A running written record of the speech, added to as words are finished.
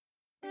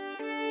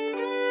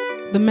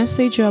The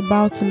message you're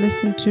about to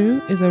listen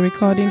to is a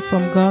recording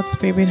from God's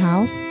favorite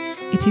house.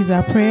 It is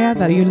our prayer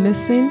that you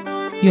listen,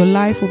 your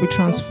life will be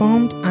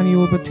transformed, and you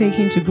will be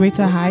taken to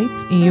greater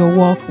heights in your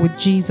walk with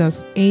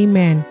Jesus.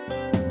 Amen.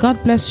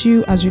 God bless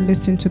you as you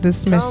listen to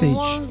this message.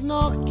 Someone's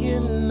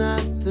knocking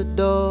at the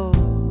door.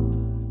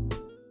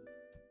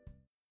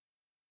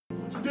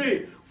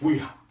 Today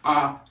we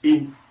are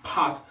in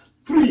part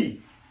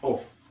 3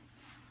 of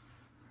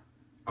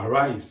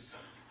Arise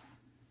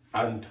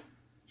and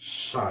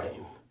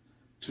Shine.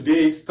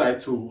 Today's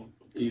title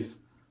is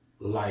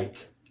Like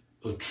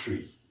a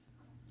Tree.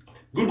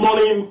 Good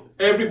morning,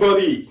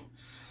 everybody.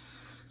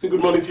 Say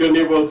good morning to your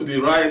neighbor to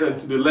the right and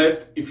to the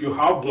left. If you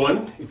have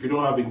one, if you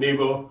don't have a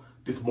neighbor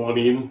this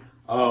morning,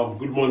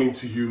 good morning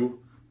to you.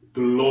 The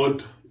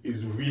Lord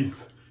is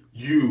with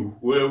you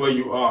wherever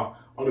you are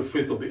on the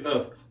face of the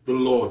earth. The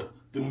Lord,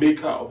 the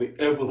maker of the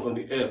heavens and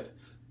the earth,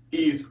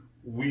 is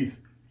with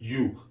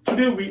you.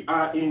 Today we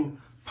are in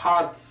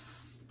part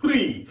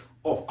 3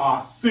 of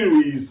our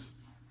series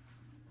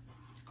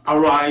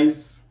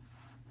Arise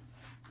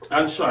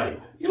and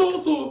Shine.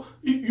 So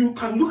you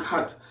can look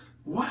at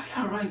why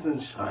arise and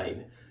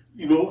shine,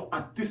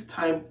 at this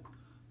time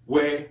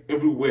where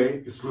everywhere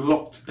is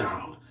locked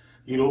down.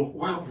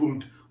 Why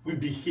would we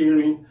be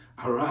hearing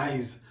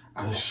arise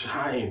and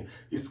shine?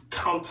 It's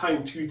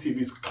counterintuitive,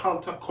 it's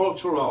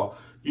countercultural.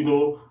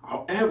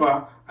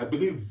 However, I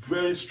believe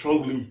very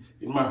strongly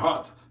in my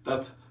heart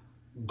that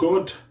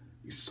God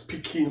is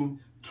speaking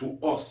to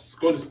us.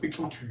 God is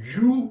speaking to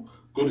you.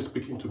 God is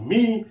speaking to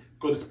me.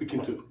 God is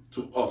speaking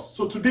to us.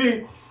 So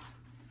today,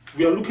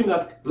 we are looking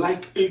at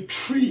like a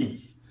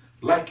tree.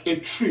 Like a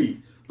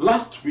tree.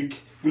 Last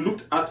week, we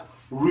looked at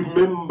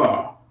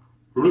remember.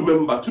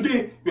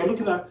 Today, we are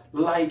looking at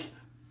like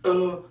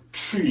a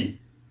tree.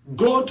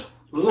 God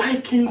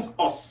likens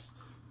us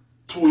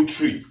to a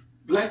tree.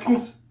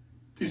 Likens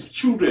his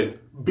children,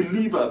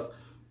 believers,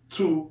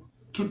 to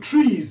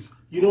trees.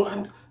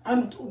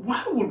 And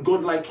why would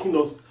God liken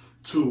us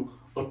to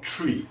a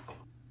tree?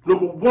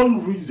 Number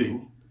one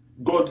reason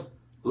God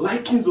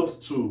likens us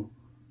to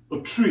a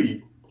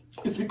tree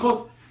is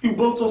because he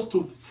wants us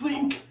to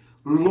think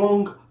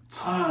long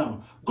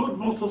term. God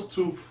wants us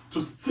to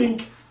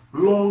think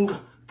long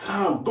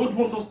term. God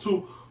wants us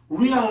to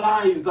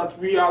realize that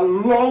we are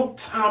long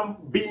term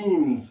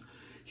beings.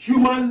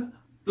 Human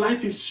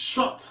life is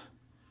short,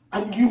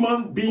 and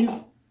human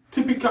beings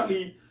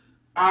typically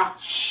are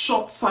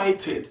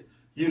short-sighted,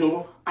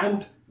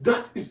 and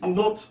that is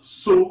not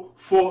so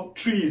for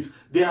trees.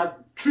 There are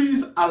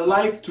trees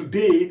alive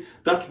today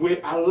that were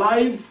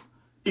alive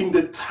in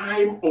the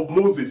time of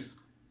Moses.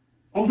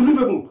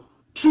 Unbelievable.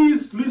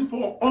 Trees live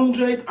for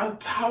hundreds and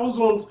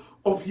thousands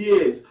of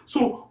years.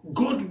 So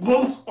God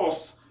wants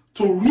us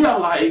to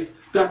realize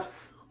that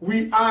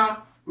we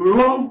are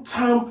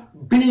long-term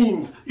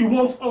beings. He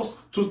wants us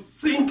to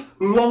think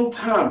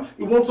long-term.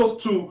 He wants us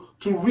to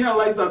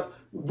realize that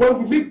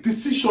when we make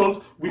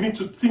decisions, we need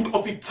to think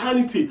of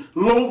eternity,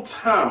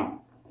 long-term.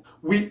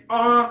 We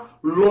are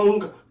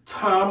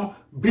long-term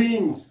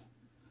beings.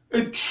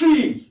 A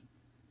tree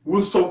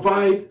will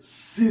survive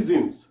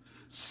seasons.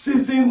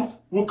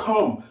 Seasons will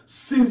come,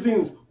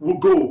 seasons will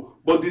go,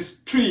 but this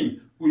tree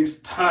will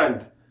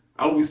stand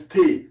and will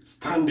stay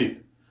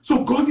standing.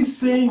 So God is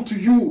saying to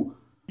you,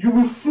 you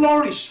will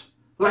flourish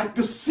like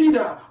the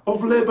cedar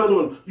of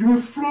Lebanon. You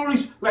will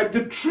flourish like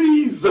the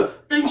trees,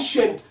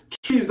 ancient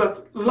trees that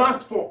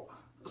last for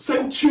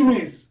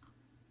centuries.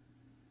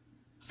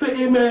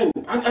 Say amen.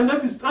 And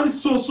that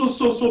is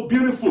so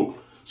beautiful.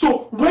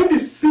 So when the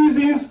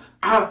seasons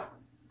are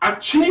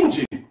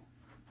changing,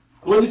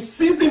 when the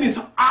season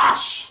is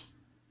harsh,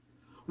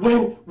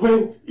 when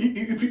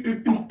if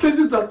in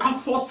places that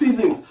have 4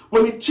 seasons,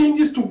 when it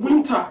changes to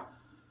winter,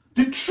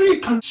 the tree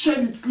can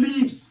shed its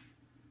leaves,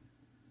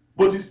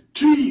 but the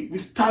tree will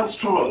stand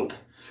strong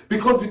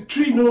because the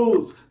tree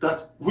knows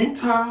that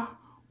winter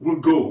will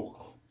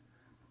go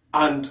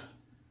and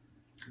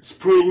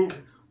spring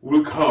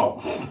will come.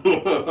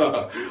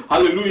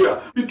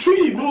 Hallelujah. The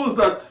tree knows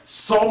that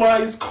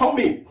summer is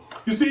coming.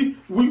 You see,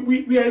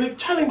 we are in a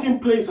challenging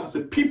place as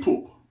a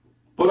people.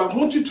 But I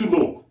want you to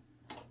know,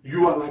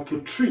 you are like a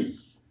tree,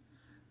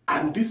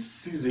 and this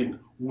season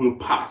will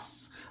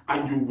pass,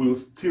 and you will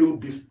still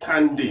be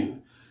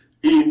standing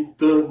in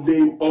the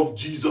name of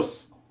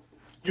Jesus.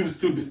 You will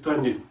still be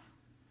standing.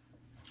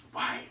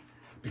 Why?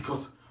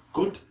 Because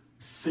God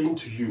is saying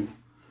to you,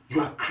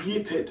 you are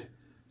created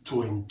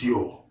to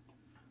endure.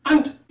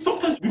 And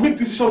sometimes we make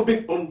decisions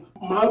based on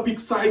myopic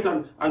sight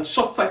and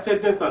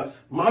short-sightedness and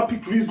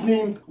myopic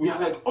reasoning. We are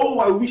like, oh,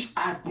 I wish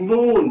I had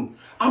known.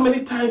 How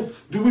many times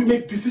do we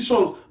make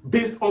decisions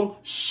based on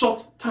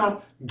short-term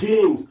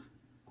gains?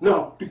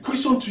 Now, the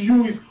question to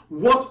you is,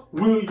 what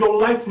will your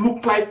life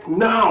look like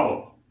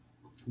now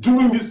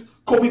during this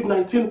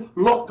COVID-19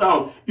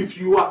 lockdown if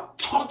you are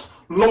taught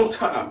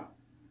long-term?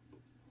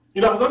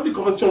 I was having a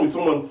conversation with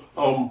someone,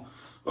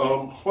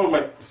 one of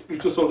my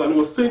spiritual sons, and he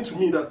was saying to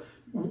me that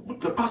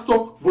the pastor,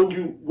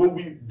 when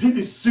we did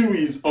this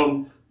series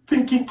on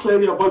thinking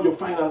clearly about your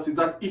finances,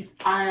 that if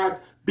I had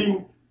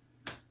been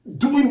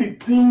doing the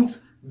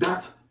things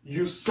that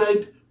you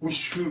said we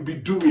should be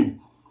doing.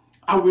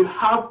 I will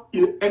have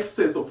in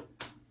excess of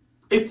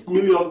 8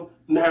 million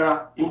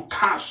naira in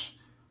cash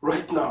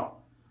right now.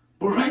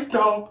 But right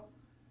now,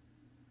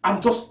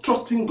 I'm just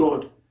trusting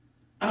God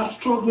and I'm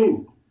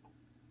struggling.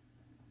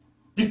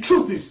 The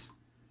truth is,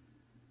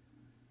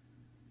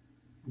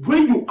 where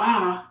you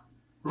are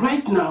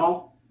right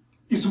now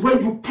is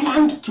where you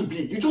planned to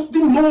be. You just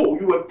didn't know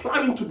you were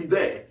planning to be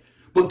there.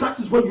 But that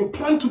is where you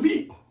plan to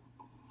be.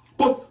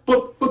 But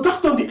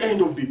that's not the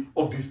end of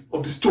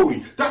the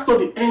story. That's not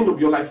the end of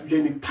your life. If you're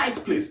in a tight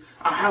place,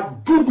 I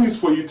have good news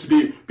for you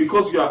today,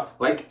 because you are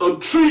like a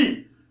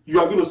tree.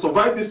 You are going to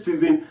survive this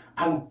season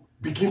and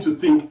begin to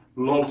think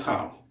long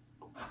term.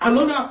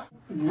 Another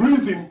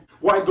reason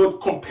why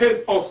God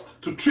compares us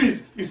to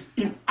trees is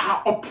in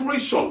our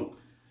operation.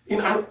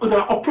 In our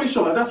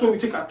operation, and that's where we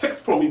take our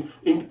text from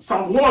in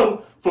Psalm 1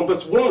 from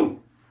verse 1.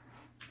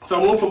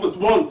 Psalm 1 from verse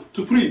 1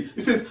 to 3.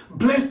 It says,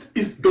 "Blessed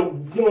is the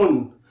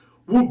one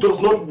who does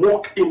not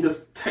walk in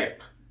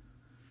step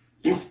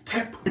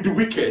with the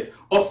wicked,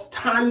 or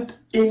stand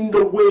in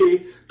the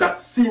way that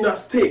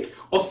sinners take,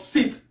 or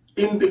sit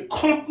in the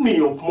company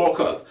of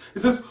mockers."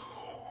 It says,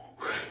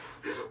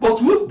 "But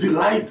whose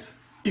delight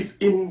is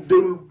in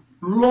the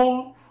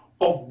law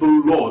of the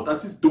Lord,"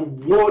 that is the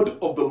word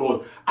of the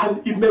Lord,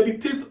 "and he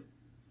meditates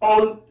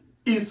on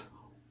his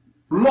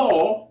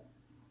law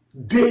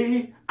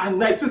day and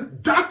night." It says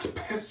that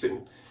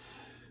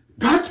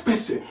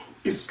person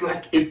is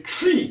like a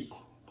tree.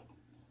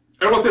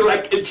 Everyone say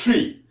like a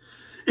tree.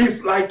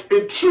 It's like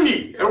a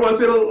tree. Everyone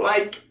say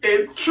like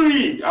a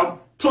tree. I'm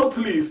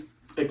totally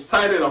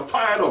excited and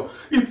fired up.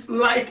 It's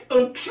like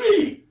a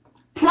tree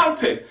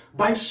planted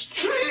by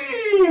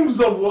streams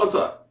of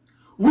water,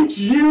 which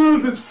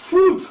yields its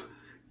fruit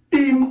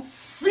in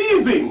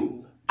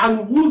season,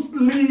 and whose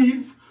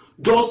leaf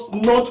does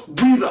not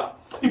wither.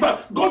 In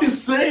fact, God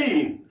is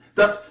saying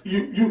that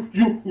you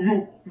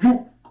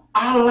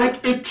are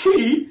like a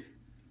tree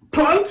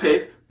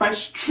planted by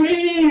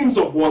streams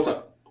of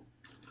water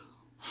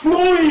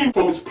flowing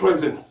from his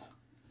presence.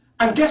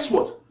 And guess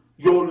what?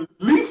 Your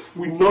leaf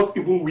will not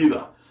even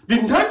wither.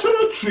 The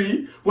natural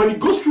tree, when it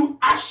goes through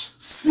harsh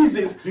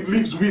seasons, the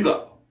leaves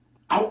wither.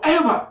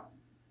 However,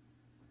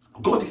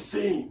 God is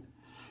saying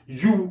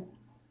you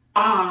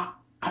are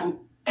an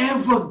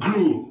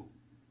evergreen,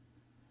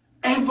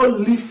 ever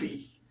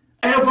leafy,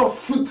 ever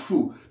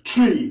fruitful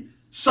tree.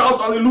 Shout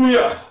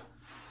hallelujah.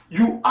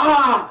 You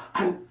are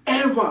an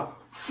ever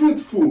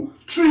fruitful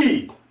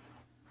tree.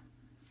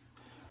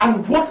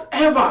 And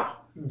whatever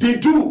they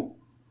do,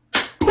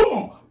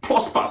 boom,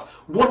 prospers.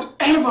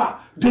 Whatever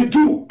they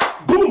do,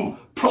 boom,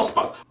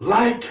 prospers.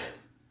 Like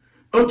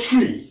a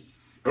tree.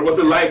 Everyone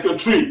say like a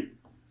tree.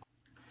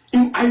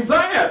 In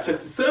Isaiah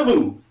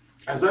 37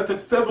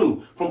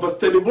 from verse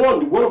 31,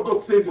 the word of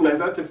God says in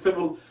Isaiah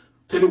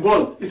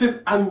 37:31, it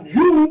says, "And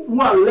you who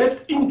are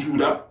left in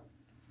Judah,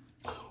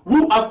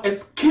 who have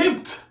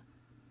escaped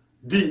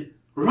the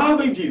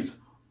ravages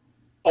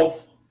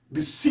of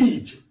the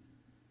siege,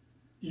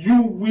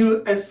 you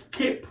will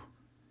escape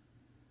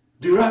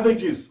the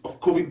ravages of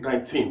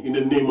COVID-19 in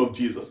the name of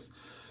Jesus."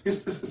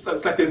 It's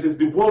like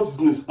the world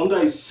is under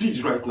a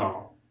siege right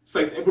now. It's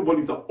like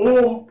everybody's at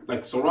home,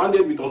 like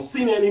surrounded with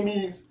unseen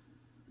enemies,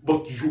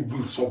 but you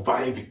will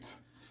survive it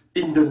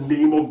in the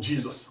name of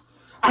Jesus.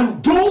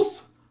 And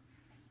those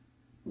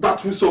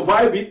that will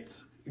survive it,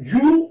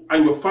 you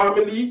and your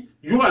family,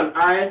 you and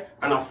I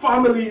and our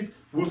families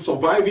will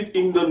survive it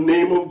in the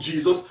name of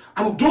Jesus.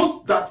 And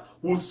those that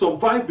will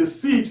survive the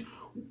siege,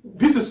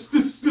 this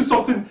is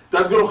something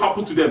that's going to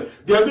happen to them.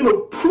 They are going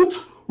to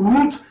put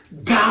root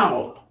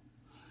down.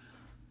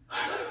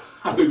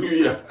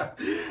 Hallelujah.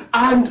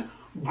 And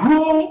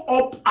grow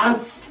up and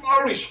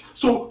flourish.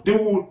 So they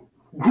will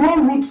grow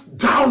roots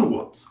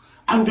downwards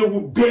and they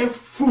will bear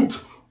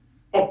fruit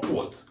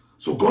upwards.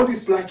 So God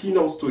is likening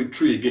us to a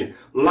tree again.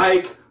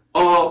 Like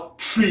a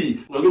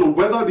tree. You're going to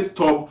weather this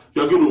storm.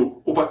 You're going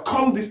to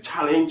overcome this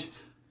challenge.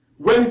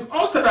 When it's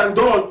all said and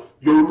done,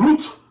 your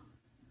root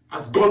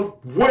has gone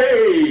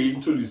way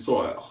into the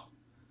soil.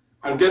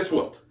 And guess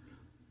what?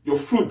 Your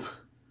fruit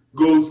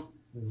goes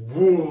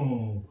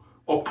boom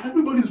up. And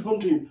everybody's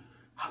wondering,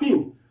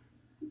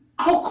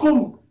 how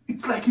come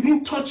it's like he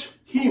didn't touch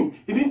him?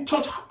 He didn't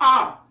touch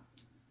her.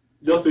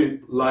 Just say,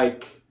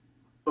 like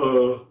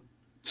a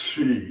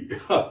tree.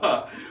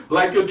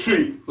 Like a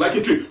tree. Like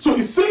a tree. So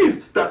it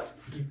says that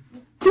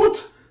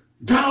put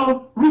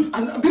down roots.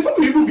 And before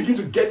we even begin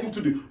to get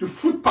into the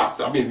fruit parts,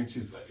 which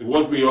is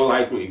what we all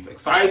like, it's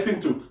exciting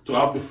to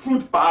have the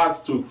fruit parts,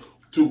 to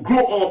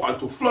grow up and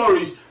to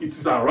flourish. It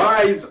is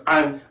arise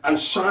and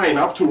shine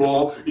after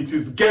all. It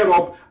is get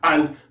up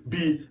and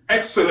be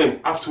excellent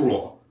after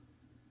all.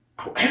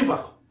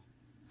 However,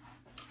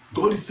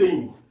 God is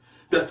saying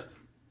that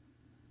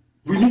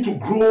we need to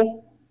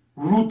grow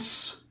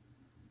roots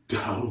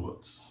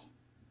downwards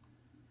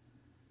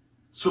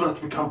so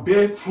that we can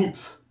bear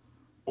fruit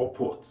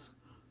upwards.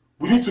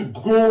 We need to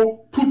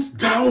put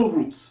down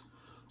roots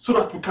so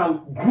that we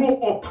can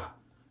grow up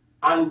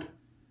and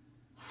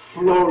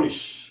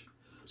flourish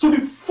So the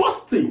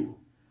first thing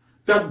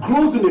that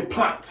grows in a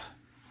plant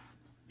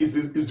is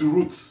the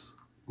roots,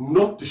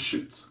 not the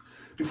shoots.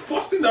 The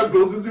first thing that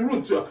grows is the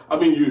roots. I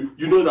mean,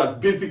 you know that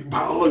basic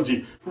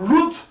biology.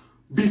 Root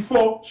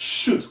before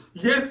shoot.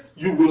 Yet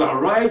you will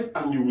arise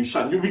and you will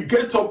shine. You will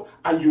get up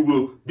and you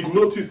will be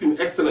noticed in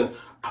excellence.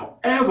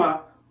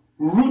 However,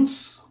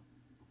 roots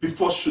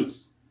before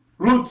shoots.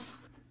 Roots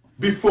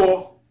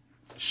before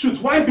shoot.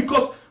 Why?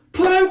 Because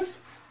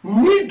plants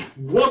need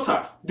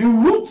water. The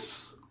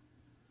roots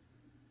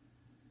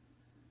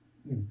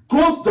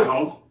goes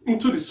down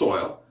into the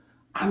soil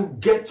and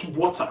gets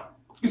water.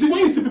 You see, when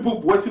you see people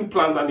wetting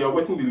plants and they are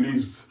wetting the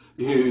leaves,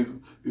 they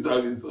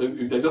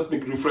just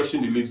make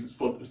refreshing the leaves.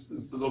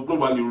 It's of no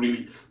value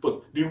really.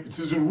 But it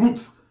is the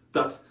root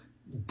that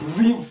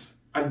brings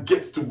and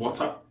gets the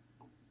water.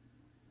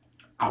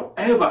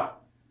 However,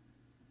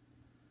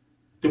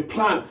 the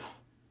plant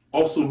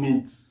also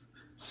needs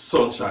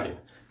sunshine,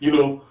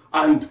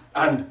 and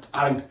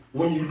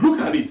when you look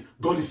at it,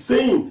 God is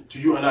saying to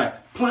you and I,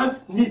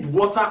 plants need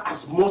water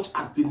as much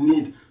as they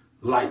need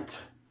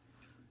light.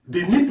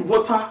 They need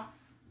water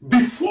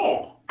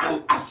before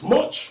and as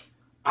much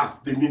as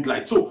they need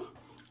light. So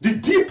the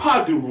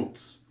deeper the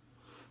roots,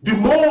 the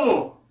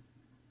more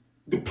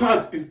the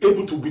plant is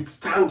able to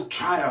withstand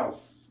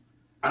trials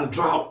and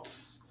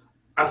droughts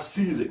and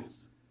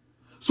seasons.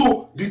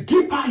 So the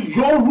deeper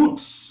your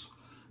roots,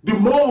 the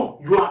more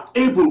you are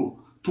able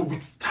to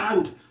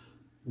withstand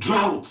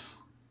droughts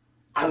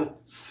and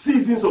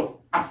seasons of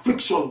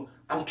affliction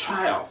and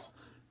trials.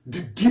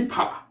 The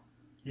deeper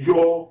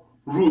your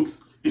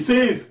roots. It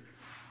says,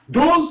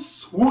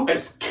 those who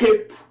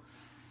escape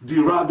the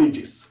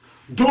ravages,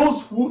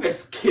 those who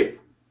escape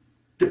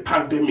the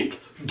pandemic,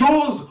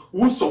 those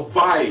who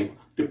survive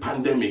the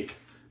pandemic,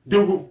 they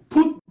will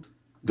put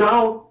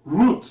down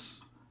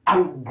roots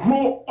and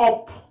grow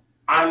up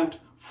and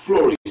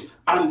flourish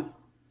and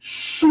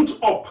shoot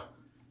up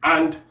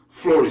and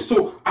flourish.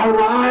 So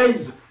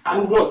arise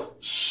and what?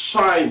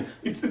 Shine.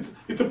 It's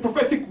a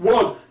prophetic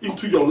word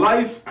into your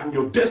life and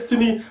your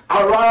destiny.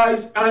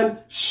 Arise and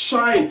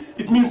shine.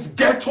 It means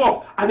get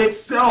up and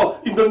excel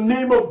in the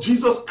name of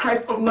Jesus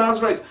Christ of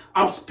Nazareth.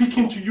 I'm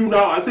speaking to you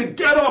now. I say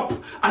get up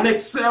and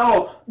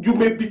excel. You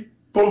may be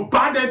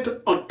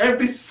bombarded on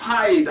every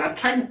side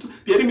and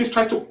the enemy is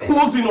trying to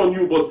close in on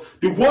you, but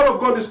the word of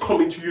God is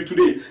coming to you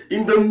today.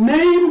 In the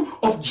name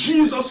of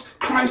Jesus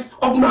Christ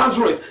of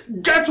Nazareth,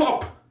 get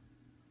up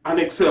and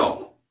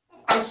excel.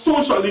 And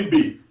so shall it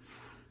be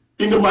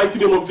in the mighty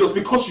name of Jesus,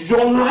 because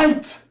your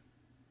light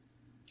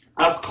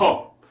has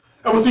come.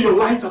 I will say your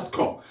light has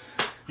come.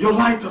 Your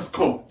light has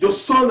come. Your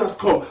sun has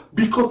come,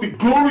 because the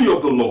glory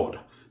of the Lord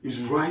is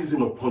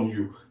rising upon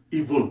you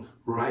even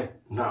right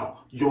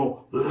now.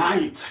 Your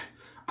light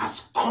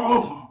has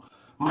come.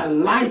 My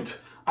light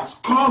has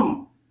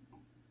come.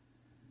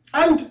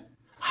 And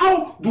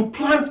how do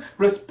plants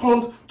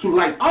respond to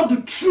light? How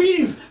do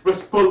trees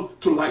respond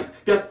to light?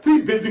 There are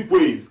three basic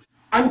ways,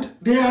 and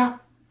they are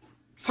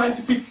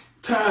scientific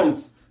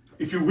terms,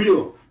 if you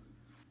will.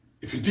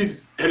 If you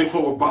did any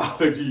form of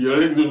biology, you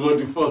already know what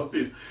the first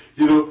is.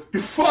 The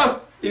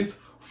first is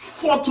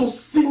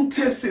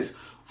photosynthesis.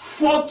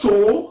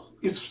 Photo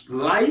is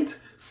light.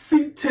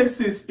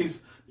 Synthesis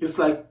is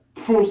like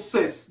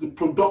process, the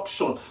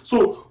production.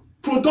 So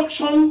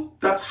production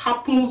that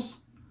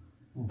happens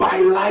by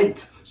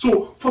light.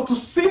 So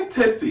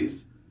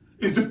photosynthesis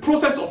is the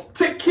process of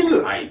taking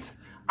light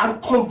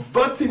and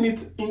converting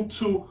it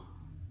into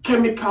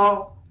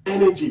chemical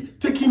energy.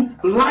 Taking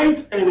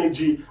light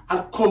energy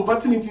and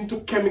converting it into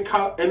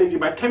chemical energy.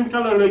 By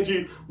chemical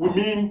energy, we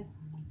mean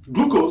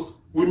glucose,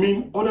 we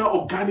mean other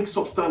organic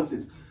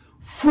substances.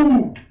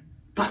 Food,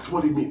 that's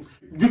what it means.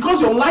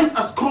 Because your light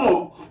has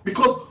come,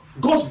 because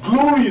God's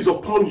glory is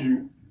upon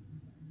you,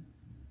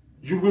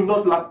 you will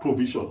not lack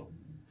provision.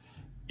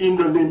 In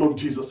the name of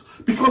Jesus.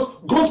 Because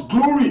God's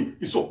glory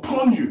is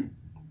upon you,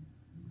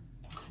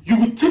 you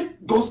will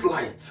take God's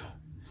light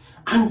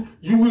and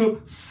you will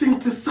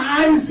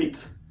synthesize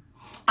it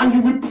and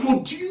you will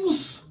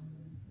produce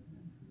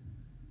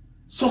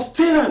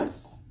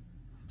sustenance.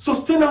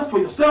 Sustenance for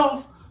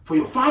yourself, for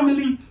your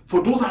family,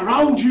 for those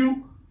around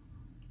you,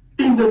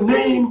 in the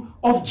name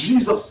of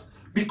Jesus.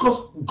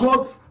 Because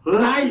God's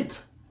light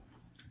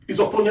is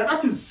upon you.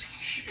 That is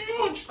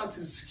huge. That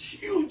is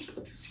huge.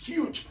 That is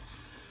huge.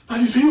 That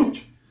is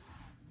huge.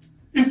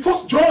 In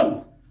 1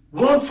 John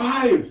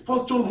 1:5,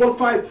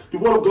 the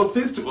word of God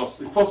says to us,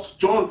 in 1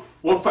 John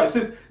 1:5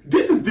 says,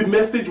 this is the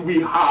message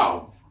we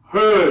have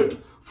heard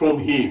from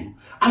him,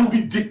 and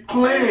we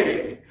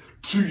declare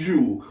to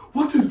you.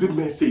 What is the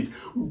message?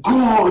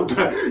 God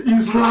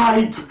is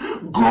light.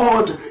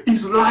 God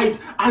is light,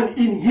 and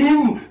in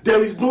him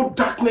there is no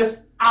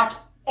darkness at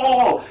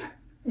all.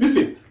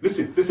 Listen.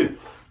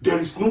 There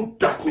is no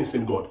darkness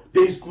in God.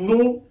 There is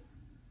no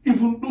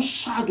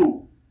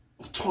shadow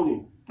of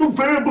turning, no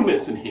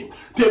variableness in him.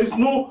 There is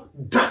no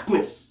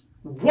darkness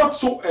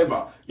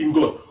whatsoever in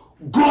God.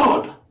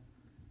 God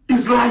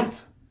is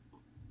light.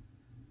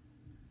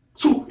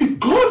 So if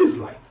God is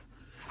light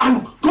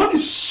and God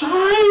is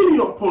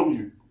shining upon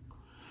you,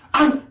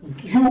 And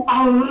you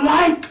are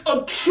like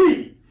a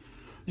tree.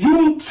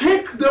 You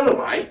take the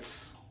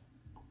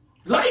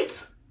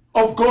light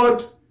of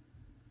God,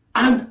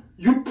 and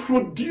you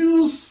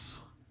produce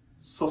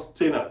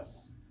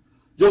sustenance.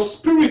 Your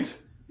spirit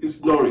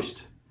is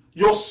nourished.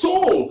 Your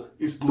soul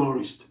is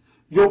nourished.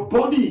 Your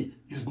body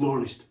is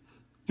nourished.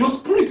 Your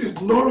spirit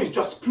is nourished.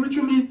 You're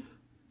spiritually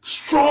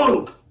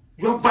strong.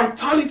 You have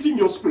vitality in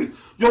your spirit.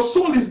 Your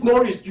soul is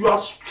nourished. You are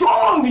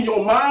strong in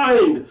your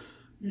mind.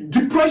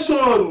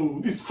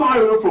 Depression is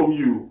far away from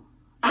you.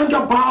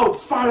 Anger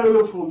bouts far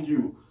away from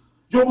you.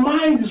 Your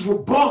mind is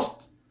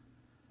robust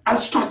and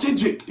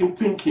strategic in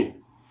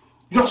thinking.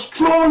 You're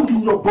strong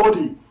in your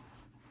body.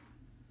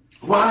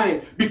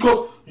 Why?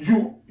 Because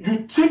you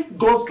take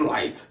God's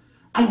light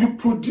and you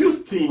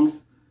produce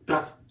things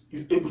that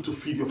is able to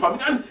feed your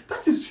family. And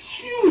that is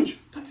huge.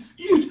 That is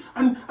huge.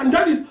 And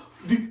that is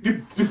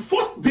the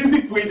first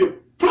basic way the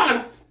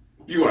plants,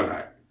 you and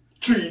I,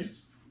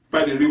 trees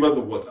by the rivers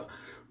of water,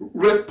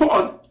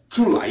 respond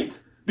to light,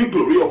 the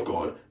glory of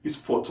God, is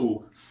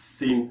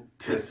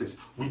photosynthesis.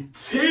 We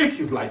take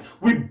his light,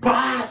 we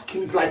bask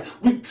in his light,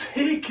 we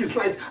take his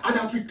light, and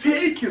as we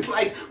take his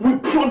light, we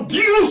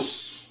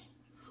produce,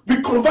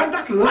 we convert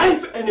that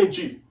light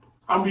energy,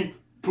 and we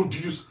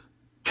produce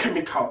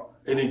chemical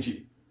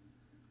energy.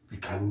 We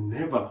can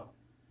never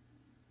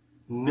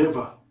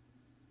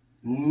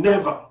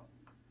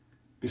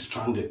be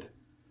stranded.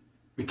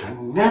 We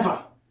can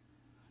never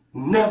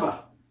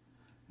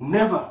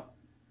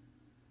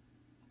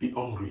be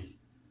hungry.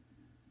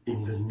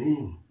 In the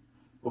name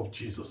of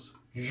Jesus,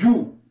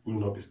 you will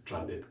not be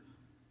stranded.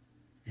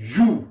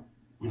 You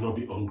will not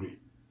be hungry.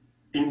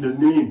 In the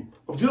name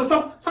of Jesus.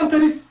 Psalm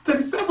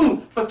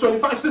 37 verse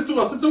 25 says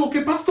to us,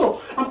 okay, Pastor,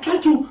 I'm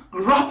trying to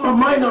wrap my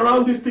mind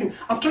around this thing.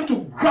 I'm trying to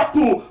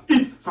grapple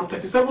it. Psalm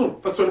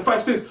 37 verse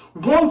 25 says,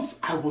 once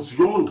I was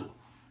young.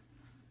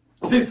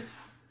 It says,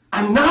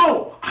 and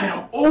now I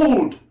am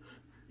old,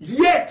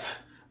 yet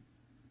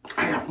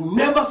I have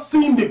never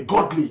seen the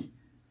godly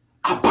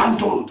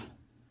abandoned.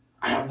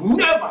 I have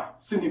never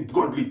seen the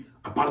godly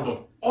abandoned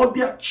or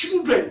their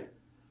children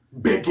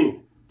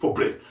begging for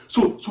bread.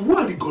 So who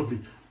are the godly?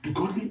 The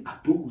godly are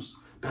those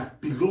that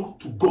belong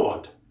to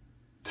God.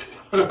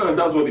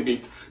 That's what it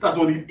means. That's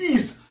what it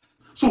is.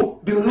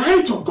 So the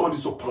light of God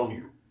is upon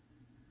you.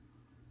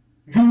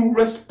 You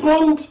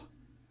respond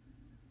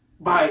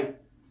by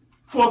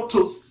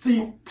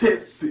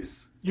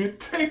photosynthesis. You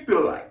take the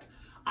light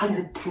and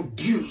you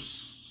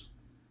produce.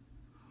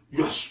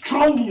 You are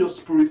strong in your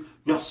spirit.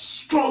 You are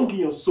strong in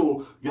your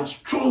soul. You are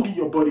strong in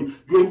your body.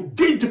 You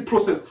engage the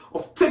process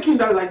of taking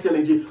that light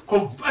energy,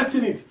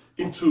 converting it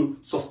into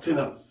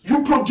sustenance.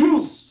 You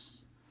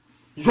produce.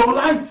 Your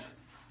light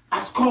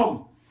has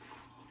come.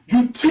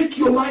 You take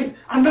your light,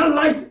 and that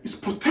light is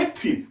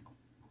protective.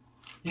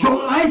 Your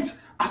light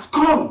has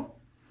come.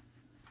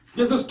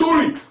 There's a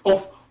story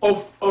of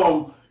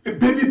a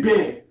baby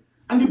bear,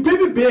 and the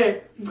baby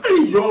bear,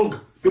 very young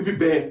baby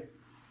bear,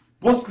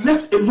 was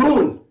left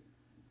alone.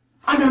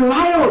 And the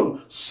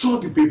lion saw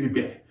the baby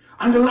bear.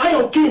 And the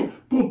lion came,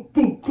 boom,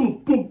 boom,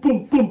 boom, boom,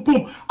 boom, boom,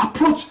 boom,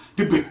 approached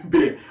the baby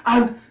bear.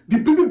 And the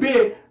baby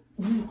bear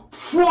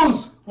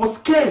froze, was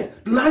scared.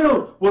 The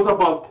lion was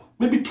about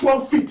maybe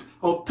 12 feet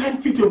or 10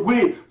 feet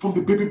away from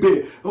the baby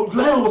bear. The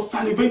lion was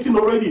salivating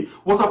already,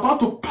 was about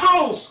to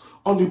pounce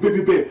on the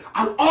baby bear.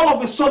 And all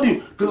of a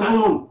sudden, the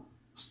lion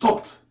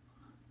stopped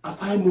and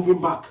started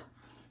moving back,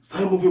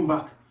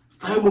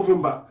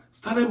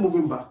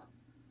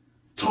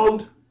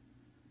 turned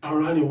and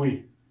ran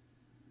away.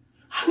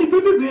 And the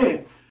baby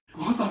bear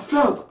must have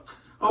felt,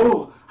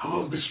 oh, I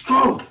must be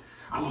strong,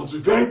 I must be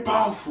very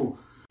powerful.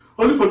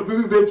 Only for the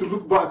baby bear to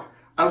look back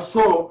and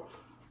saw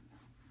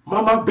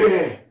Mama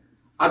Bear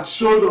had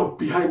showed up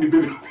behind the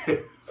baby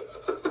bear.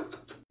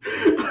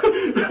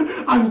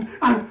 and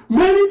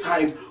many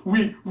times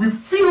we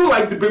feel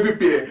like the baby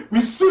bear.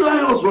 We see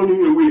lions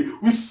running away.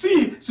 We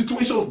see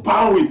situations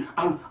bowing,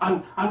 and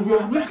we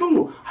are like,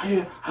 oh,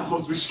 I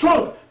must be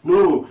strong.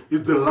 No,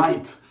 it's the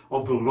light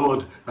of the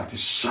Lord that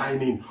is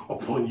shining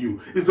upon you.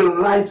 It's the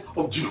light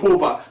of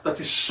Jehovah that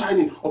is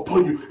shining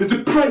upon you. It's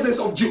the presence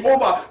of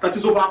Jehovah that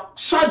is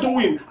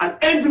overshadowing and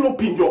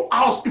enveloping your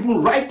house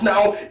even right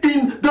now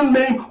in the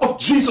name of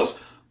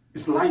Jesus.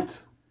 His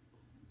light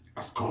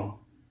has come.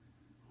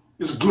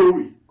 His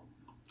glory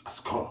has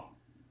come.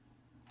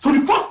 So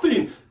the first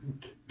thing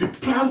the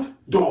plant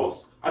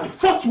does, and the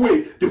first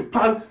way the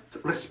plant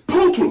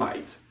responds to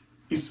light,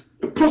 is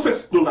a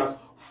process known as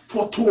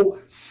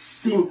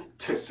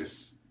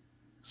photosynthesis.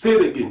 Say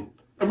it again.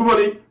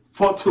 Everybody,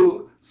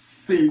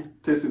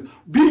 photosynthesis.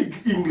 Big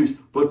English,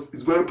 but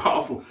it's very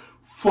powerful.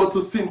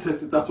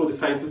 Photosynthesis, that's what the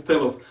scientists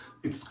tell us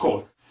it's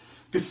called.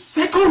 The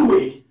second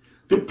way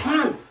the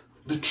plant,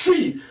 the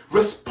tree,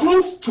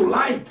 responds to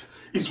light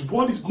is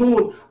what is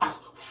known as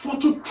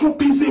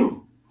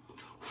phototropism.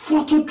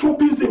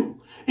 Phototropism.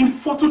 In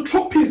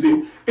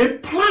phototropism, a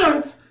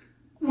plant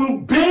will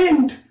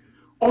bend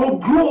or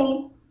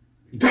grow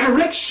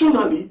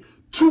directionally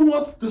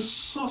towards the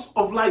source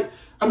of light.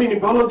 I mean, in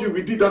biology,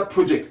 we did that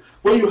project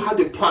when you had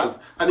a plant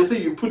and they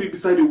say you put it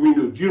beside the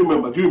window. Do you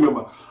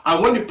remember?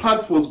 And when the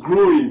plant was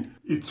growing,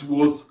 it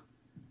was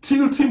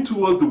tilting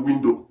towards the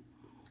window,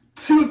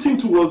 tilting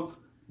towards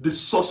the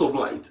source of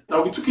light.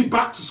 Now we took it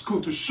back to school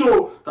to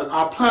show that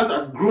our plant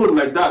had grown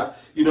like that,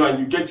 and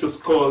you get your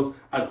scores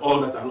and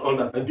all that,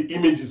 and the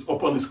image is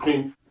up on the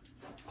screen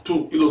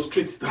to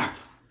illustrate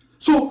that.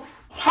 So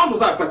how does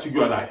that apply to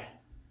you and I?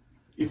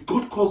 If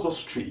God calls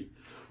us tree,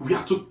 we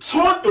have to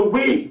turn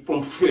away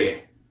from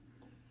fear,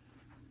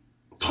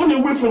 turn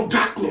away from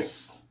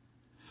darkness,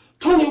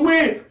 turn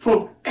away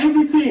from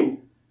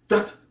everything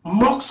that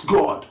mocks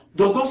God,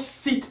 does not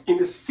sit in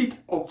the seat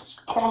of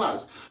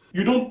corners.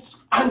 You don't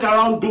hang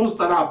around those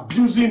that are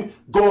abusing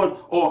God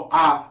or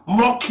are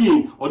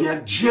mocking or they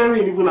are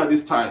jeering even at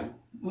this time.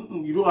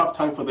 You don't have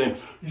time for them.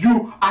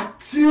 You are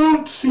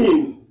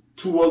tilting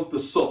towards the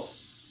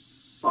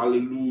source.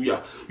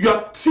 Hallelujah. You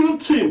are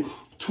tilting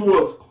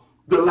towards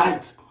the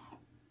light.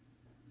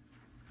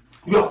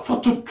 You are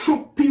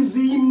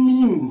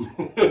phototropizing.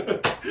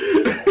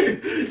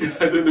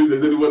 I don't know if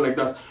there's anyone like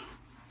that.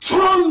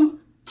 Turn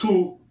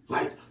to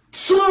light.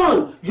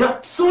 Turn. You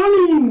are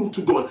turning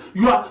to God.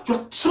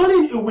 You're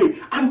turning away.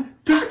 And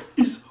that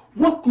is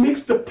what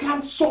makes the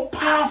plant so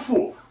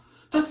powerful.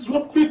 That is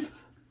what makes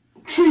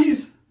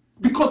trees,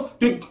 because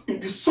the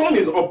sun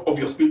is up,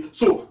 obviously.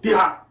 So they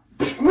are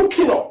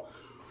looking up.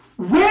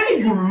 Where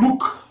you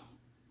look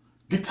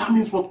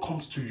determines what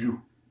comes to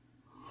you.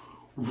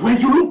 Where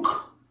you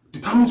look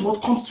determines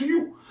what comes to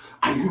you.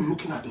 Are you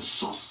looking at the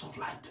source of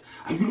light?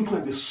 Are you looking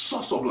at the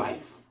source of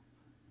life?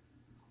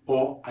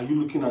 Or are you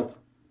looking at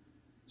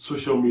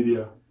social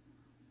media,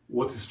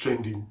 what is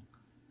trending,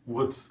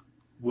 what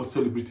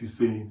celebrity is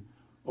saying,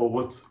 or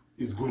what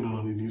is going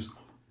on the news?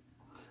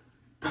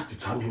 That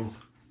determines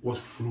what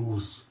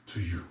flows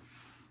to you.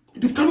 It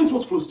determines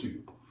what flows to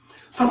you.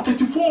 Psalm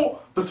 34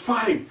 verse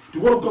 5, the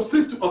word of God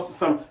says to us in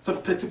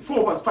Psalm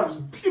 34 verse 5, is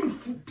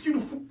beautiful,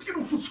 beautiful,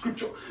 beautiful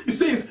scripture. It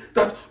says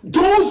that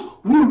those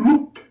who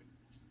look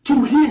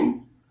to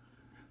him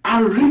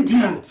are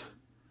radiant.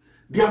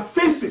 Their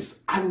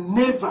faces are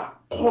never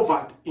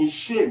covered in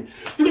shame.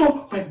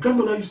 My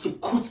grandmother used to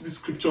quote this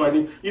scripture,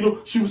 and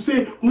she would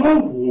say, that's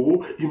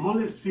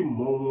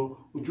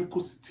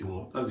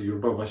the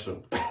Yoruba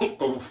version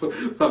of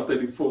Psalm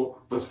 34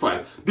 verse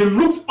 5. They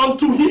looked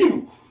unto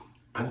him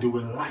and they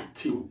were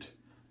lightened,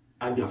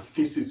 and their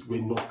faces were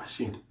not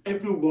ashamed.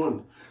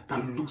 Everyone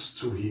that looks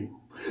to him,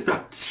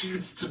 that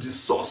tilts to the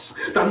source,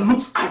 that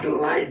looks at the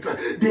light,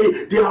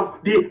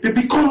 they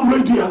become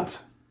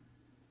radiant,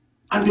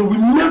 and they will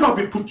never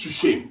be put to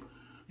shame.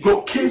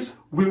 Your case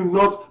will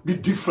not be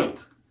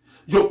different.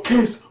 Your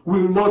case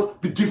will not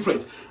be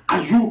different.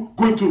 Are you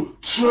going to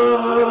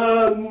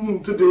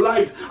turn to the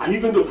light? Are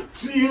you going to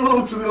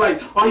tilt to the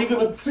light? Or are you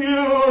going to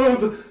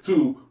tilt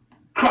to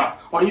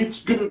crap? Or are you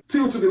going to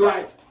tilt to the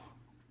light?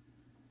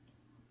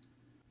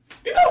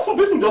 Some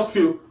people just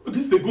feel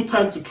this is a good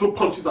time to throw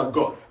punches at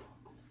God.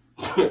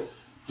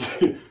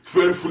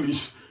 Very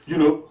foolish,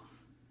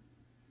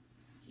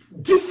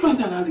 Different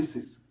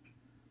analysis.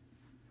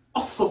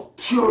 All sorts of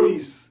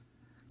theories.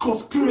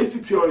 Conspiracy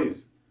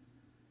theories.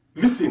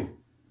 Listen.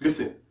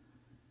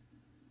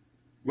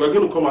 We are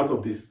going to come out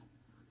of this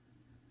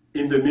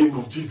in the name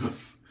of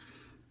Jesus.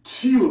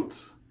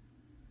 Tilt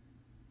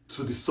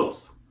to the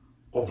source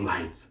of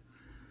light.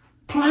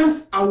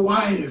 Plants are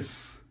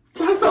wise.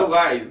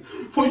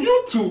 For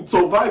you to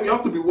survive, you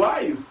have to be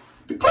wise.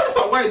 The plants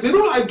are wise. They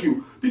don't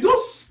argue. They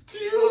just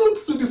tilt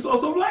to the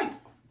source of light.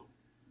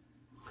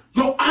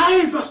 Your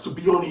eyes has to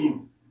be on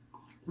him.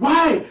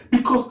 Why?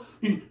 Because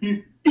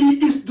he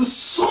is the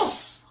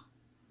source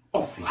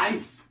of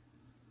life.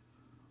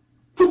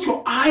 Put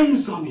your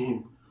eyes on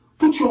him.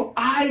 Put your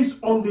eyes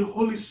on the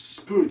Holy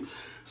Spirit.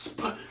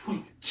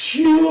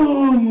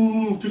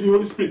 Tune to the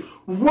Holy Spirit.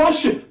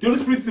 Worship. The Holy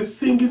Spirit is a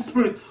singing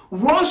spirit.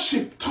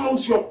 Worship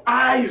turns your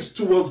eyes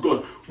towards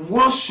God.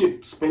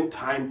 Worship. Spend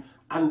time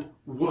and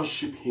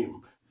worship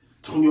him.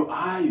 Turn your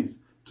eyes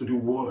to the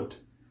word.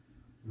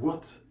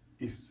 What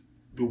is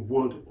the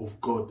word of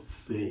God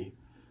saying?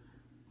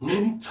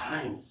 Many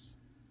times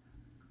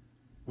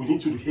we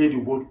need to hear the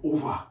word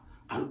over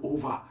and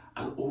over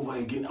and over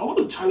again. I want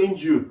to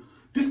challenge you.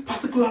 This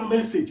particular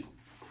message,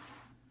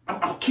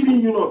 I'm kidding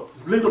you not,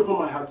 it's laid upon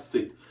my heart to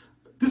say.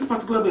 This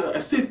particular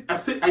message,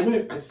 I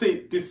know I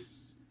say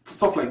this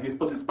stuff like this,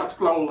 but this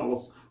particular one, I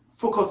was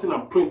focusing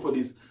and praying for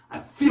this. I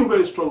feel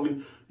very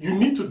strongly you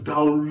need to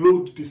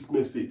download this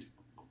message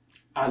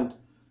and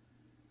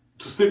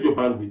to save your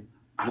bandwidth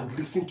and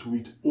listen to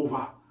it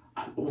over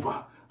and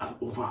over and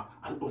over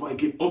and over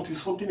again until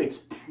something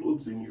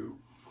explodes in you.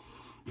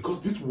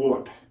 Because this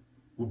word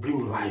will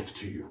bring life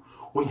to you.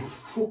 When you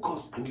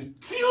focus and you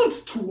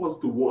tilt towards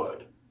the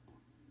word,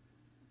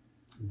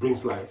 it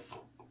brings life.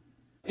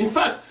 In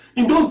fact,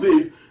 in those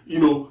days,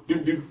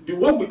 the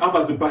what we have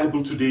as the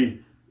Bible today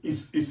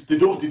is they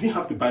didn't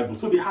have the Bible,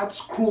 so they had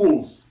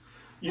scrolls,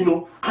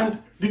 and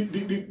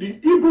the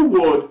Hebrew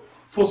word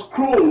for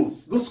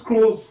scrolls, those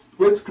scrolls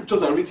where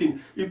scriptures are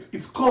written,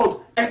 it's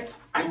called et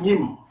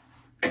anyim.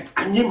 Et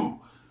anyim.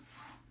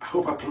 I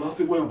hope I pronounced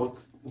it well, but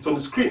it's on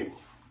the screen.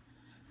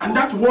 And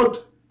that word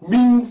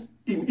means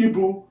in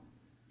Hebrew,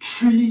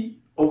 tree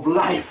of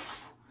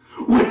life.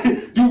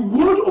 The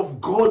word of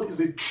God is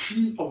a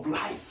tree of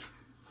life.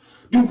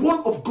 The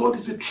word of God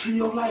is a tree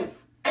of life.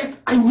 Et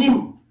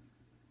anim.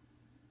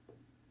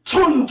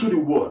 Turn to the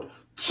word.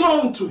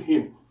 Turn to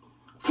him.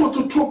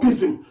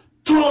 Phototropism.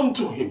 Turn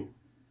to him.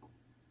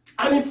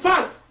 And in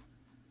fact,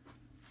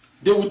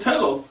 they will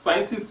tell us,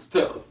 scientists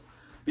tell us,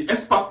 the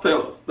experts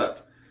tell us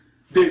that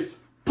there's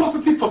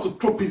positive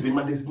phototropism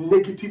and there's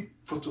negative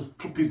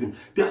phototropism.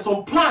 There are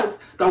some plants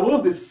that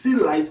once they see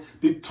light,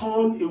 they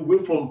turn away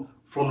from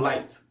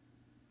light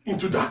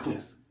into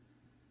darkness.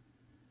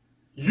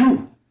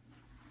 You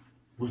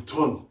will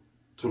turn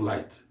to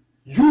light.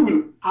 You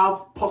will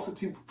have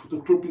positive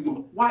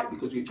phototropism. Why?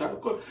 Because you're a child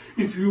of God.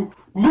 If you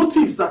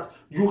notice that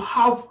you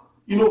have,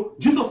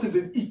 Jesus says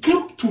he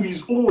came to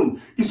his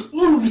own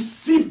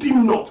received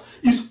him not.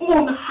 His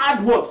own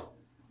had what?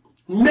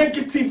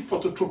 Negative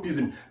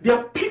phototropism. There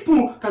are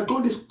people that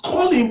God is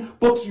calling,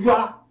 but you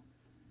are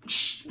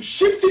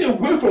shifting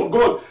away from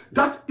God.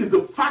 That is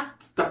the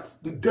fact that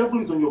the devil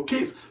is on your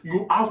case.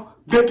 You have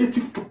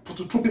negative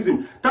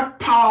phototropism. That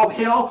power of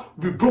hell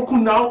will be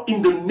broken now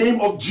in the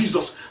name of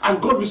Jesus,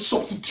 and God will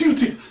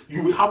substitute it.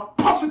 You will have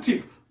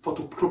positive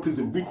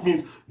phototropism, which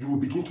means you will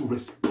begin to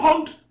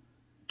respond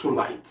to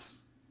light.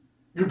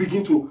 You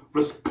begin to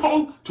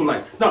respond to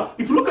light. Now,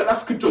 if you look at that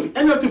scripture, the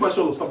NLT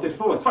version of Psalm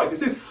 34 verse 5, it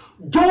says,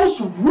 those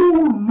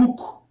who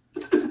look,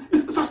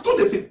 it's as though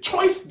there's a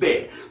choice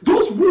there.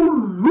 Those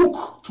who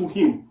look to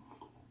him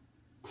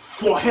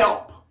for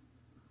help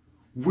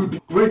will be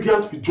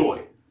radiant with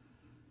joy.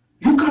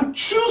 You can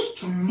choose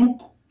to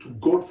look to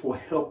God for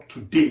help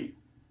today,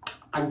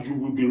 and you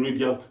will be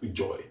radiant with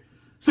joy. It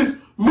says,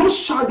 no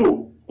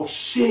shadow of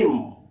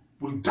shame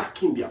will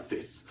darken their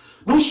face.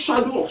 No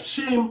shadow of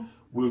shame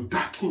will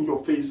darken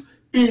your face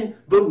in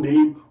the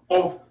name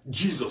of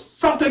Jesus.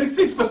 Psalm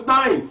 36 verse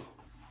 9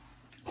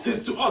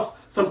 says to us,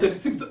 Psalm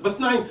 36 verse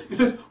 9, it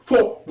says,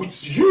 for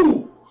with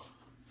you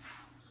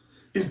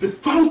is the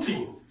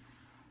fountain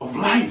of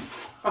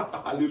life.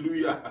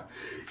 Hallelujah.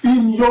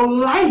 In your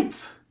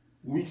light,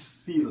 we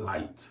see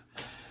light.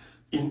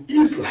 In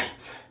his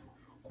light,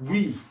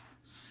 we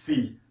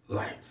see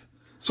light.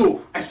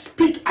 So I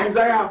speak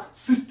Isaiah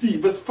 60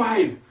 verse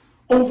 5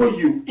 over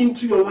you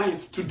into your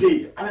life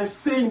today. And I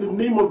say in the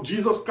name of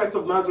Jesus Christ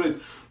of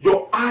Nazareth,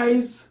 your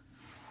eyes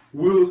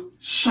will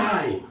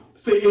shine.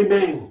 Say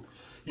amen.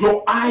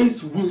 Your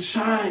eyes will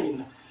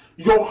shine.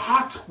 Your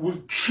heart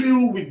will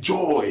thrill with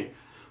joy.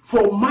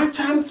 For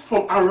merchants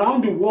from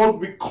around the world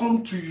will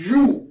come to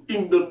you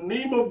in the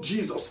name of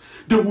Jesus.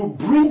 They will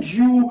bring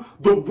you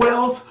the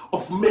wealth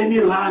of many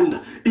land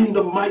in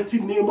the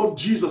mighty name of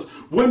Jesus.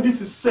 When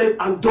this is said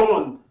and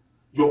done,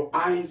 your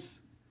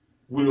eyes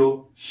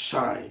will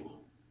shine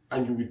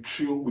and you will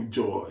thrill with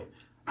joy.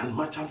 And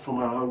merchants from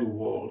around the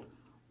world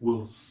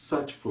will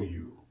search for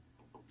you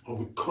and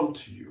will come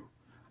to you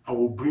and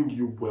will bring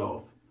you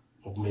wealth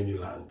of many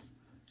lands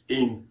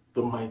in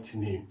the mighty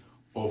name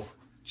of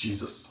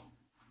Jesus.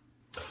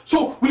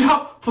 So we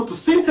have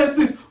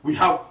photosynthesis, we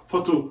have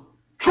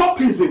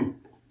phototropism.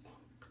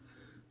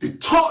 The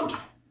third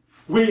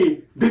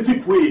way,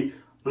 basic way,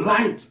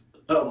 light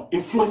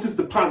influences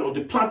the plant, or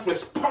the plant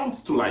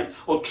responds to light,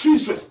 or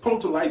trees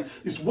respond to light,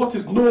 is what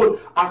is known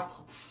as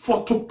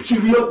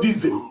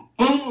photoperiodism.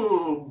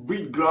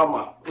 Big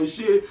grammar.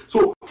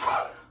 So,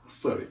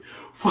 sorry.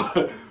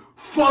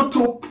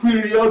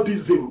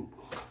 Photoperiodism.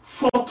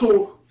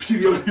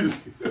 Photoperiodism.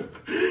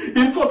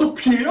 In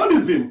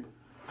photoperiodism,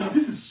 now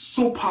this is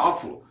so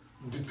powerful.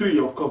 The three,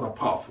 of course, are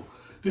powerful.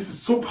 This is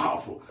so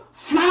powerful.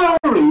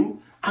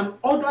 Flowering and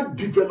other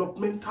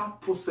developmental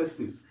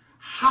processes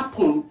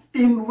happen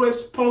in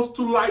response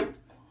to light.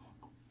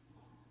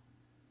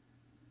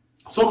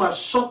 Some are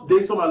short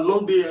days, some are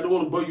long days. I don't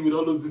want to bore you with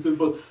all those details,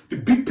 but the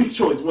big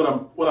picture is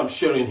what I'm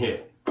sharing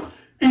here.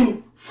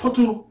 In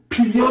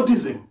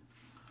photoperiodism,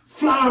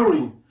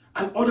 flowering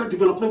and other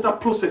developmental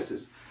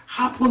processes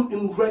happen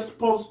in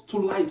response to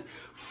light.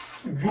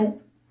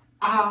 You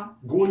are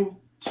going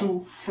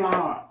to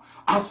flower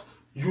as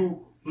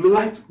you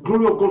light,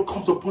 glory of God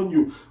comes upon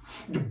you.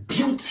 The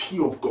beauty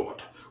of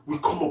God will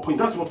come upon you.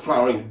 That's what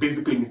flowering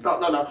basically means.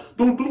 Now,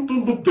 don't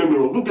get me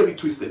wrong. Don't get it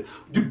twisted.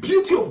 The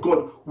beauty of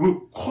God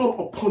will come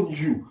upon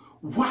you.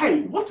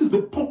 Why? What is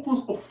the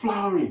purpose of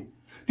flowering?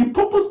 The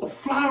purpose of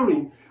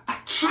flowering,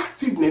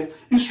 attractiveness,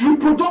 is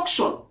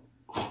reproduction.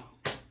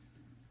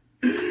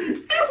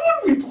 Even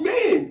with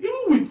men,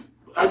 even with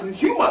as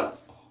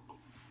humans,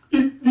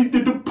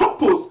 the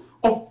purpose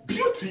of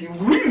beauty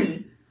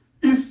really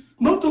is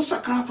not just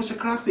shakara for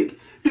shakara's sake.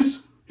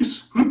 It's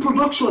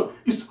reproduction,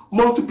 it's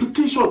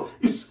multiplication,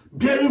 it's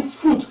bearing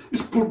fruit,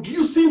 it's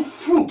producing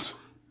fruit.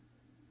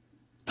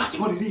 That's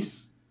what it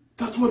is.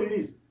 That's what it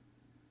is.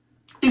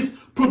 It's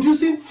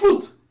producing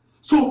fruit.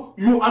 So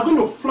you are going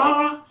to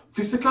flower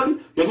physically,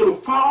 you're going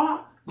to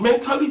flower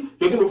mentally,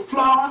 you're going to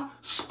flower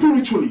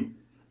spiritually.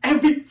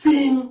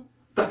 Everything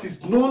that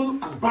is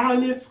known as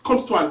barrenness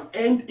comes to an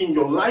end in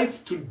your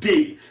life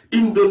today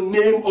in the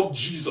name of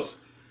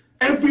Jesus.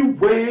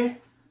 Everywhere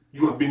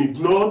you have been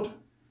ignored,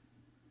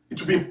 it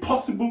will be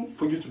impossible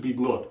for you to be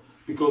ignored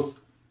because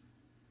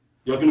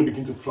you are going to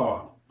begin to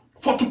flower.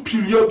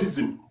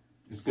 Photoperiodism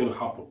is going to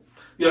happen.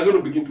 You are going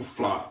to begin to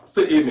flower.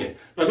 Say amen.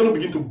 You are going to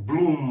begin to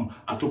bloom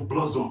and to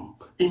blossom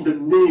in the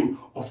name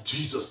of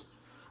Jesus.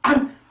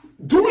 And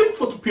during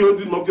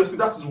photoperiodism, obviously,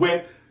 that is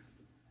where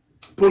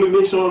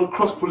pollination,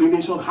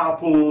 cross-pollination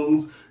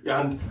happens,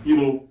 and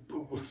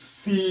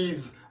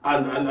seeds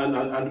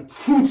and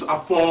fruits are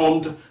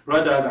formed,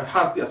 right, that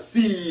has their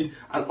seed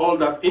and all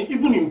that. And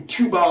even in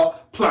tubal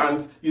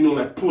plants,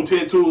 like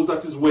potatoes,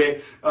 that is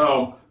where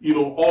all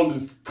the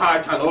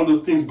starch and all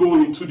those things go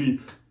into the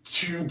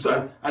tubes,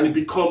 and it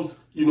becomes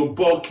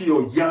bulky,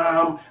 or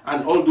yam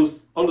and all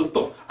those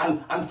stuff,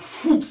 and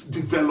fruits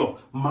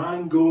develop,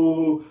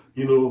 mango,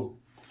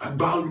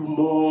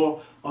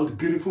 agbalumo, all the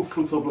beautiful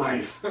fruits of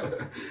life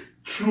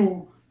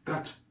through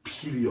that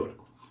period.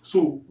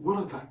 So what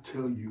does that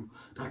tell you?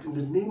 That in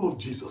the name of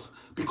Jesus,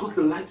 because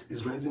the light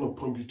is rising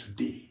upon you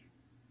today,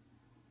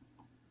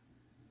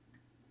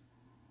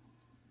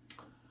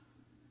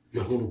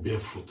 you are going to bear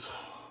fruit.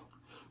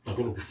 You are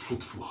going to be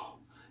fruitful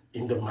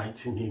in the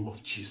mighty name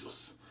of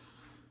Jesus.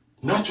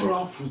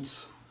 Natural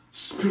fruit,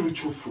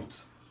 spiritual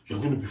fruit. You are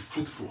going to be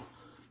fruitful.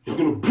 You are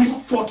going to bring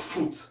forth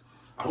fruit.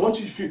 I want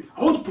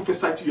to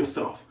prophesy to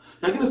yourself.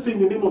 You are going to say, in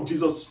the name of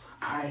Jesus,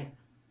 I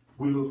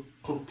will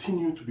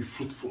continue to be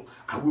fruitful.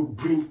 I will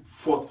bring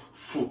forth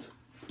fruit.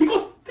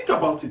 Because think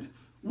about it.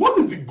 What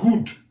is the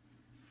good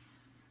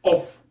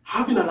of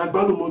having an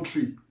agbalumo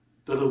tree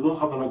that does not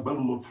have an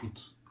agbalumo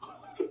fruit?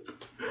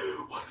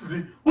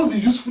 What's the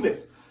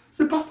usefulness?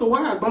 Say, Pastor,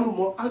 why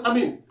agbalumo? I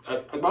mean,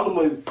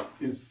 agbalumo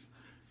is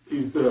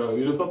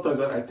sometimes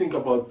I think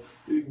about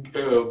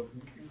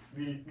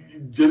the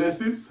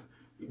Genesis,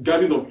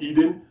 Garden of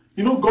Eden.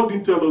 God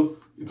didn't tell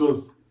us it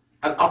was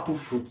an apple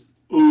fruit.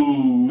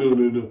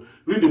 No.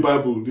 Read the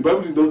Bible. The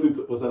Bible did not say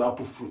it was an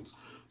apple fruit.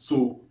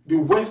 So the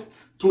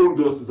West told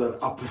us it's an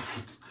apple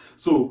fruit.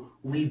 So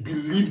we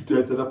believe that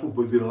it's an apple fruit,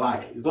 but it's a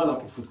lie. It's not an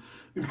apple fruit.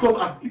 Because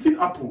I've eaten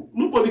apple.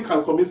 Nobody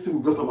can commit sin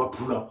because of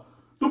apple now.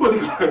 Nobody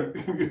can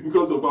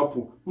because of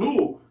apple.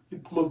 No,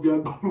 it must be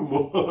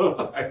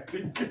agbalumo. I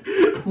think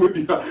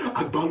maybe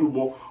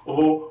agbalumo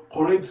or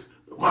correct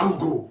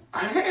mango.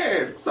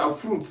 It's a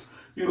fruit.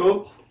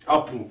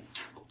 Apple.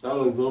 That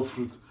one is not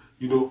fruit.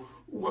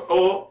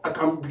 Or I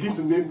can begin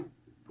to name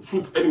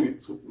fruit anyway.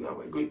 So where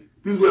am I going?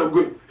 This is where I'm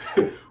going.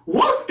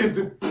 What is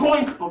the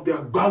point of the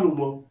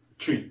agbalumo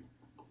tree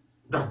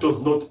that does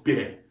not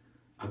bear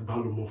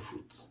agbalumo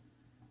fruit?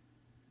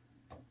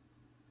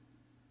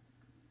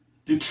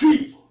 The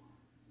tree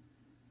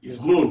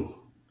is known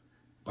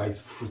by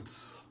its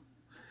fruits.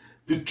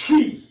 The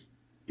tree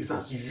is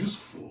as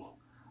useful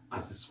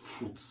as its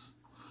fruit.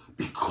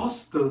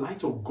 Because the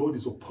light of God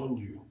is upon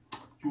you,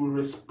 you will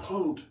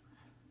respond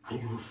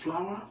and you will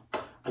flower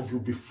and you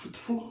will be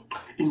fruitful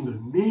in the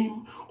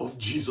name of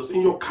Jesus.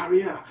 In your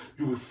career,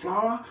 you will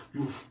flower,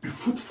 you will be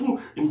fruitful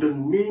in the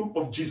name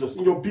of Jesus.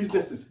 In your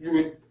businesses, you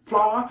will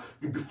flower,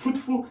 you will be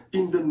fruitful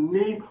in the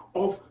name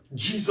of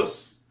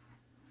Jesus.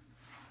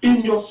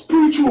 In your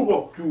spiritual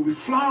work, you will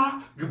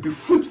flower, you will be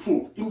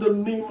fruitful in the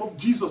name of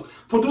Jesus.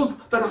 For those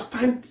that have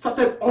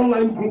started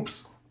online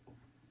groups,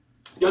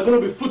 you are going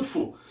to be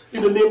fruitful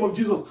in the name of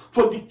Jesus.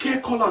 For the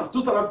care callers,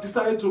 those that have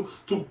decided to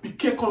be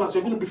care callers,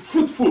 you're going to be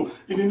fruitful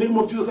in the name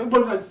of Jesus.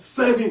 Everybody that's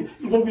serving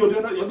in one way or the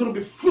other, you're going to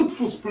be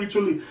fruitful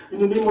spiritually in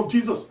the name of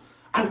Jesus.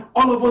 And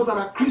all of us that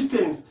are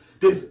Christians,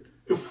 there's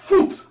a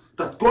fruit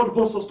that God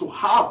wants us to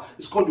have.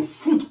 It's called the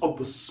fruit of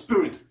the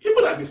Spirit.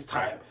 Even at this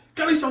time,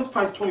 Galatians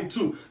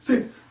 5:22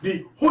 says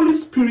the Holy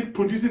Spirit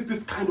produces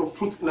this kind of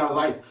fruit in our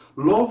life: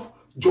 love,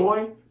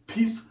 joy,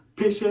 peace,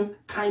 patience,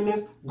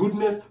 kindness,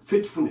 goodness,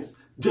 faithfulness,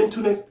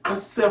 gentleness, and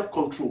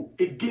self-control.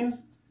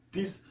 Against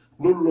this,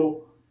 no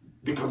law,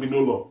 there can be no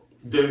law.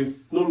 There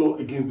is no law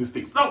against these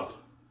things. Now,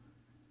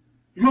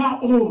 you are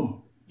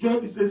home.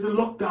 There's a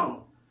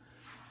lockdown.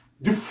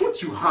 The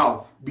fruit you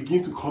have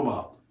begin to come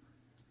out.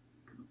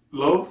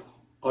 Love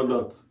or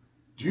not?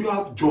 Do you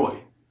have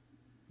joy?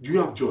 Do you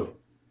have joy?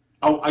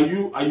 Are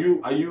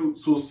you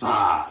so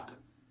sad?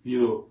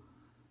 Do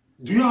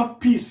you have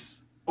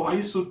peace, or are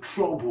you so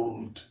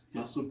troubled?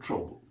 You are so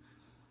troubled.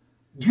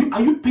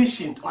 Are you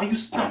patient? Or are you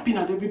snapping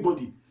at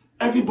everybody?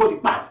 Everybody,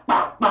 bam,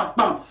 bam, bam,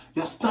 bam.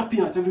 You're snapping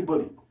at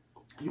everybody.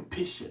 Are you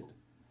patient?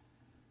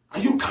 Are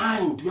you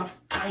kind? Do you have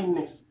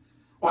kindness?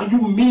 Or are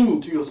you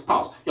mean to your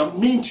spouse? You're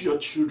mean to your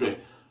children.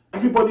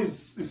 Everybody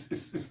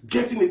is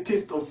getting a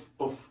taste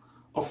of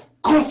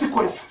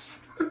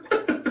consequences.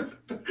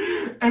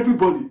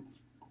 Everybody.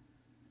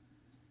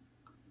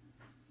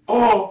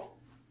 Or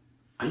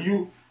are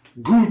you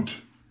good?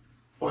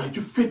 Or are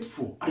you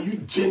faithful? Are you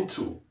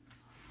gentle?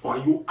 Or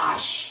are you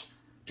harsh?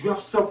 Do you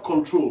have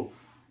self-control?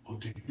 Or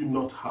do you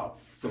not have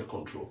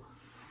self-control?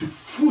 The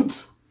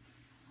fruit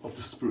of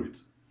the Spirit.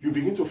 You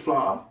begin to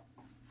flower,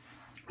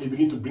 you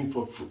begin to bring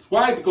forth fruit.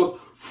 Why? Because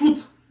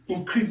fruit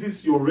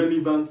increases your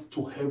relevance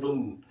to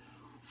heaven.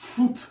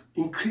 Fruit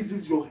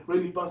increases your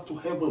relevance to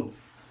heaven.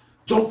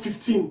 John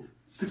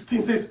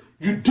 15:16 says,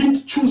 you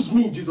didn't choose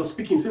me, Jesus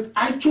speaking. He says,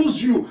 I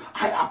chose you.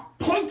 I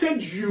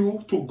appointed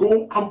you to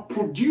go and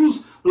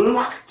produce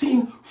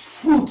lasting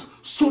fruit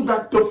so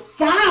that the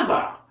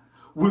Father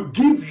will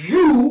give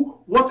you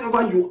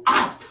whatever you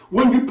ask.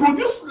 When you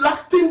produce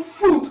lasting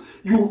fruit,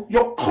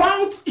 your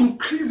clout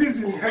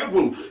increases in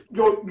heaven.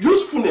 Your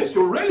usefulness,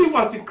 your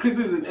relevance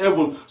increases in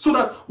heaven. So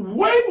that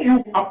when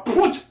you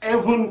approach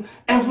heaven,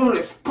 heaven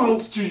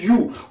responds to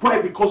you.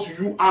 Why? Because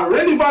you are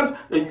relevant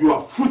and you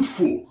are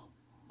fruitful.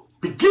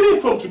 Beginning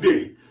from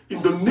today,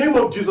 in the name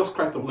of Jesus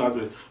Christ of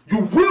Nazareth, you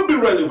will be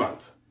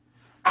relevant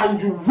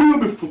and you will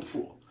be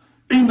fruitful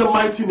in the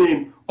mighty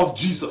name of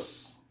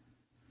Jesus.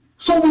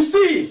 So we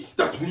see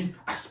that we,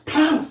 as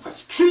plants,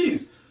 as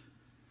trees,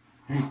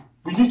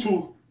 we need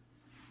to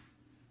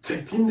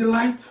take in the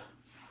light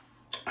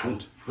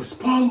and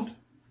respond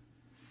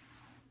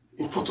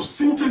in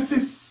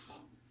photosynthesis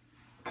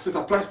as it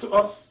applies to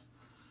us.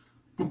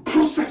 We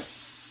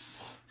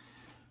process,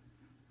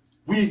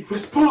 we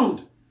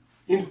respond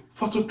in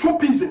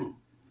phototropism,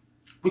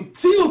 we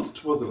tilt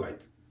towards the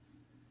light,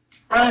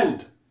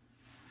 and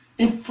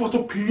in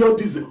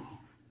photoperiodism,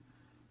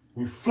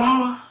 we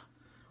flower,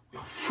 we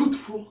are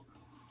fruitful,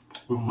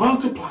 we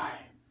multiply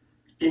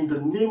in the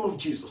name of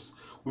Jesus.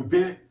 We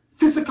bear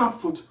physical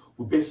fruit,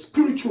 we bear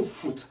spiritual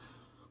fruit,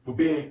 we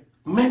bear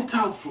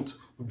mental fruit,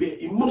 we bear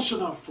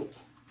emotional fruit.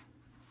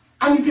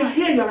 And if you're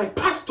here, you're like,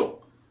 Pastor,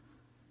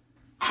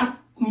 I've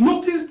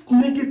noticed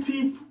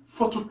negative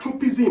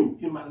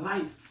phototropism in my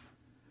life.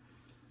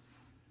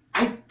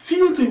 I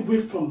tilt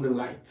away from the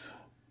light.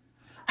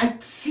 I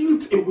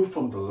tilt away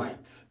from the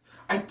light.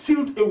 I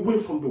tilt away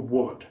from the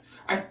word.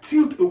 I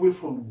tilt away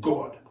from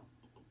God.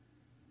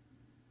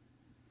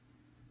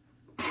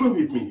 Pray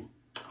with me.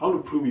 I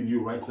want to pray with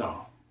you right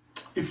now.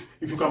 If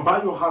you can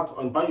bow your heart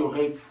and bow your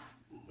head,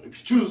 if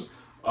you choose,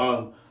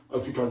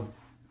 if you can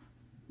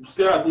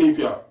stare at me if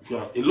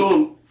you're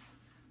alone,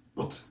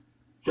 but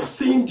you're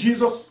saying,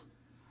 Jesus,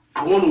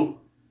 I want to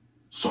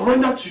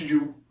surrender to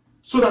you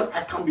so that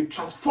I can be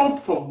transformed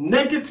from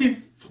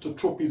negative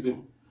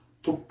phototropism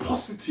to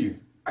positive.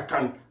 I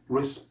can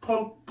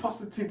respond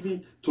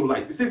positively to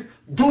light. It says,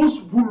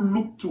 those who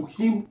look to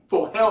him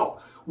for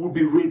help will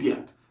be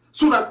radiant.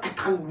 So that I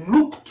can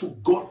look to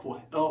God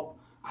for help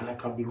and I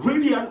can be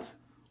radiant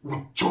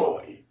with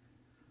joy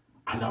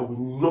and I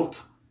will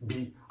not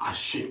be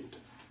ashamed.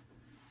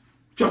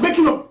 If you're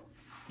making up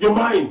your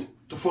mind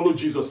to follow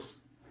Jesus,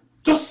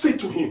 just say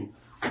to him,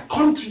 I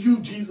come to you,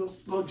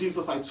 Jesus, Lord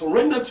Jesus, I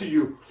surrender to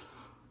you.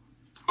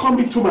 Come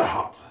into my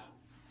heart.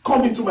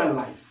 Come into my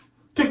life.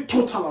 Take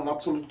total and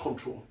absolute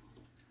control.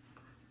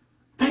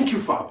 Thank you,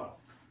 Father.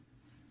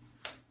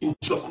 In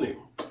Jesus' name.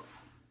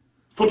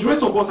 For the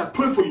rest of us, I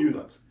pray for you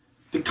that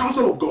the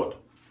counsel of God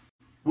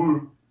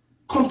will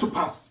come to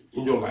pass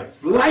in your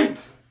life.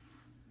 Light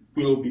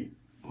will be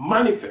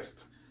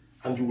manifest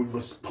and you will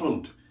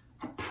respond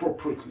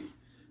appropriately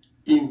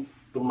in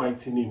the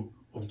mighty name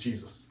of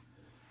Jesus.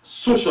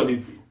 So shall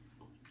it be.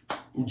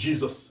 In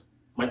Jesus'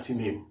 mighty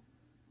name,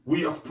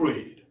 we have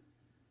prayed.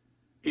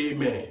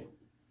 Amen.